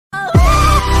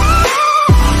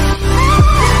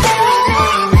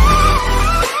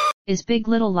Is Big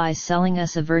Little Lies selling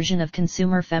us a version of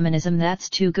consumer feminism that's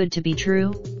too good to be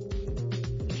true?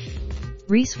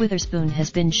 Reese Witherspoon has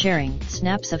been sharing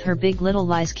snaps of her Big Little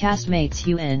Lies castmates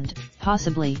Hugh and,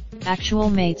 possibly, actual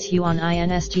mates Hugh on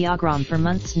Instagram for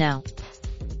months now.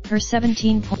 Her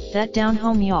 17-that down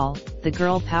home y'all, the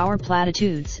girl power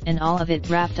platitudes and all of it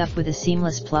wrapped up with a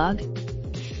seamless plug?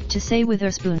 To say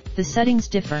Witherspoon, the settings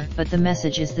differ but the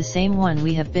message is the same one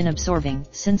we have been absorbing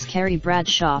since Carrie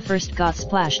Bradshaw first got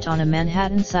splashed on a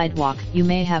Manhattan sidewalk. You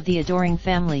may have the adoring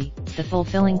family, the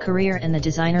fulfilling career and the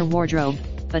designer wardrobe,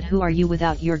 but who are you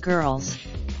without your girls?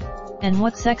 And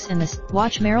what sex in this?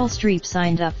 Watch Meryl Streep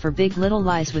signed up for Big Little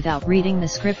Lies without reading the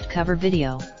script cover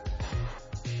video.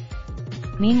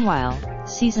 Meanwhile,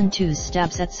 Season 2's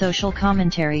stabs at social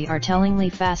commentary are tellingly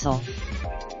facile.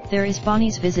 There is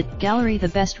Bonnie's Visit Gallery, the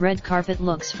best red carpet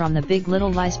looks from the Big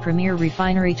Little Lies premiere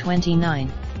Refinery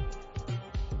 29.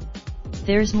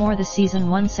 There's more. The Season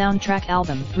 1 soundtrack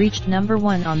album reached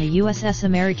 #1 on the USS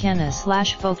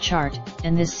Americana/folk chart,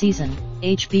 and this season,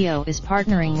 HBO is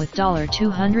partnering with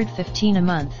 $215 a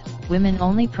month,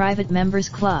 women-only private members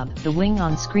club, the wing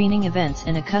on screening events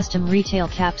and a custom retail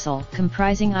capsule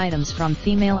comprising items from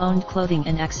female-owned clothing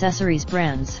and accessories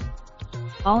brands.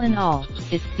 All in all,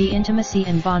 the intimacy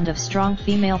and bond of strong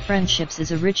female friendships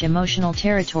is a rich emotional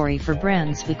territory for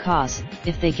brands because,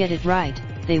 if they get it right,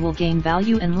 they will gain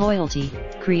value and loyalty,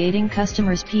 creating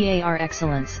customers' PAR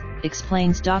excellence,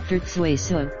 explains Dr. Tsui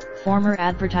Su, former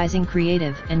advertising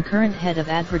creative and current head of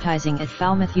advertising at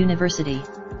Falmouth University.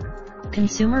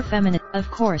 Consumer feminism. Of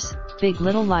course, Big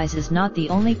Little Lies is not the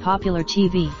only popular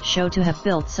TV show to have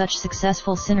built such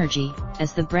successful synergy,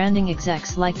 as the branding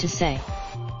execs like to say.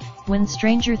 When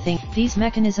Stranger Things, these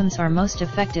mechanisms are most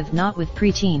effective not with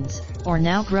preteens, or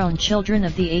now grown children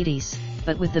of the 80s,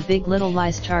 but with the Big Little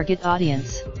Lies target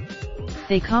audience.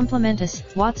 They complement us.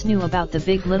 What's new about the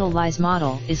Big Little Lies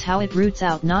model is how it roots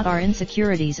out not our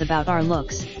insecurities about our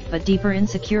looks, but deeper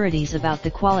insecurities about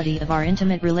the quality of our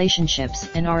intimate relationships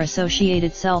and our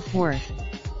associated self-worth.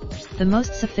 The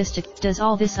most sophisticated. Does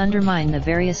all this undermine the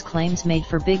various claims made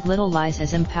for Big Little Lies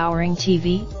as empowering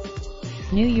TV?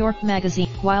 New York Magazine.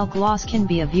 While gloss can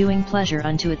be a viewing pleasure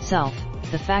unto itself,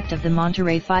 the fact of the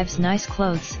Monterey Five's nice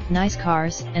clothes, nice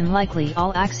cars, and likely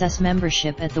all-access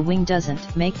membership at the wing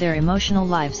doesn't make their emotional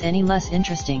lives any less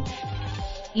interesting.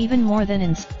 Even more than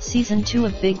in Season 2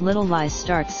 of Big Little Lies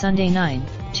starts Sunday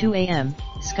 9:02 a.m.,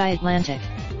 Sky Atlantic.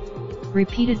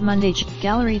 Repeated Monday.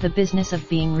 Gallery, the business of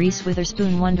being Reese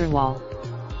Witherspoon Wonderwall.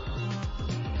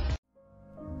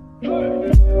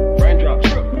 Raindrop,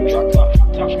 drop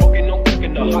top smoking, no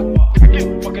cooking the hot pot.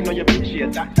 Fucking on your bitch, yeah,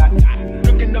 that.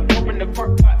 Looking up, open the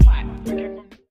park pot.